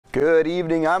Good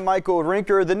evening, I'm Michael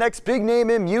Rinker. The next big name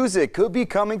in music could be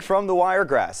coming from the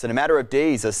Wiregrass. In a matter of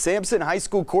days, a Sampson High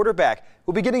School quarterback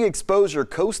will be getting exposure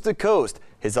coast to coast.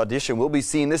 His audition will be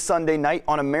seen this Sunday night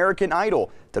on American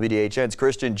Idol. WDHN's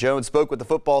Christian Jones spoke with the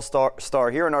football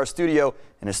star here in our studio,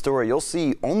 in a story you'll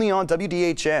see only on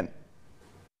WDHN.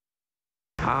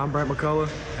 Hi, I'm Brent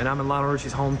McCullough, and I'm in Lionel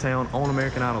Richie's hometown on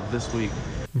American Idol this week.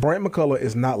 Brent McCullough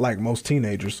is not like most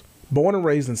teenagers. Born and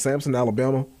raised in Sampson,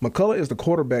 Alabama, McCullough is the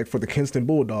quarterback for the Kinston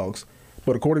Bulldogs.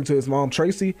 But according to his mom,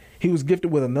 Tracy, he was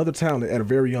gifted with another talent at a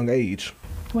very young age.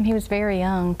 When he was very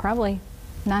young, probably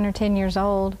 9 or 10 years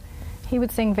old, he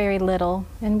would sing very little,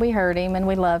 and we heard him and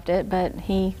we loved it, but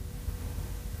he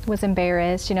was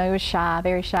embarrassed. You know, he was shy,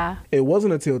 very shy. It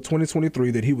wasn't until 2023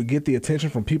 that he would get the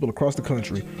attention from people across the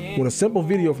country, when a simple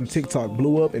video from TikTok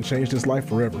blew up and changed his life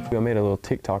forever. I made a little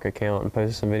TikTok account and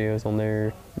posted some videos on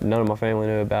there. None of my family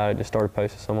knew about it, just started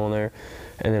posting some on there.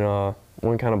 And then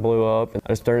one kind of blew up, and I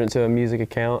just turned it into a music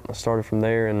account. I started from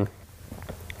there and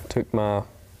took my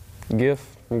gift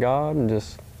from God and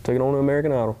just took it on to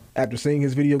American Idol. After seeing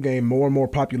his video gain more and more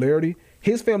popularity,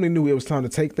 his family knew it was time to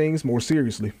take things more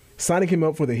seriously, signing him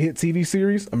up for the hit TV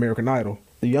series American Idol.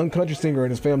 The young country singer and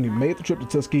his family made the trip to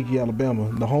Tuskegee,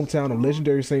 Alabama, the hometown of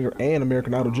legendary singer and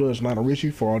American Idol judge Lionel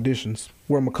Richie, for auditions,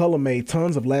 where McCullough made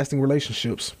tons of lasting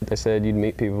relationships. They said you'd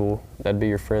meet people that'd be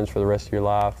your friends for the rest of your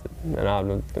life, and I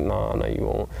no, you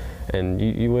won't. And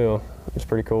you will. It's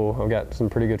pretty cool. I've got some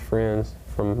pretty good friends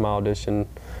from my audition.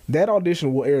 That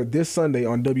audition will air this Sunday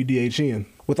on WDHN.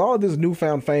 With all of this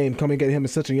newfound fame coming at him at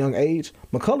such a young age,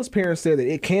 McCullough's parents said that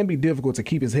it can be difficult to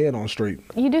keep his head on straight.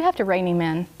 You do have to rein him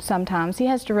in sometimes. He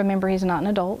has to remember he's not an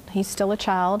adult. He's still a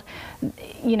child.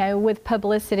 You know, with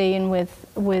publicity and with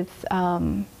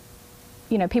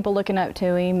you know, people looking up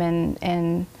to him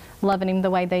and loving him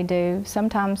the way they do,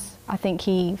 sometimes I think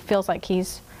he feels like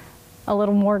he's a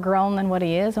little more grown than what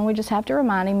he is, and we just have to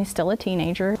remind him he's still a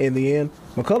teenager. In the end,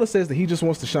 McCullough says that he just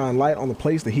wants to shine light on the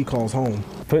place that he calls home.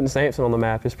 Putting Sampson on the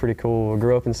map is pretty cool. I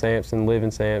grew up in Sampson, live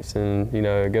in Sampson, you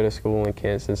know, go to school in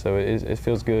Kinston, so it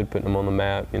feels good putting him on the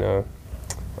map, you know,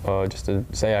 just to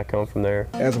say I come from there.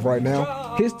 As of right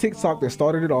now, his TikTok that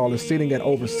started it all is sitting at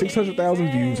over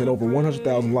 600,000 views and over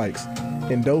 100,000 likes.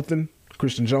 In Dothan,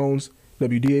 Christian Jones,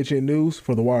 WDHN News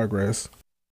for the Wiregrass.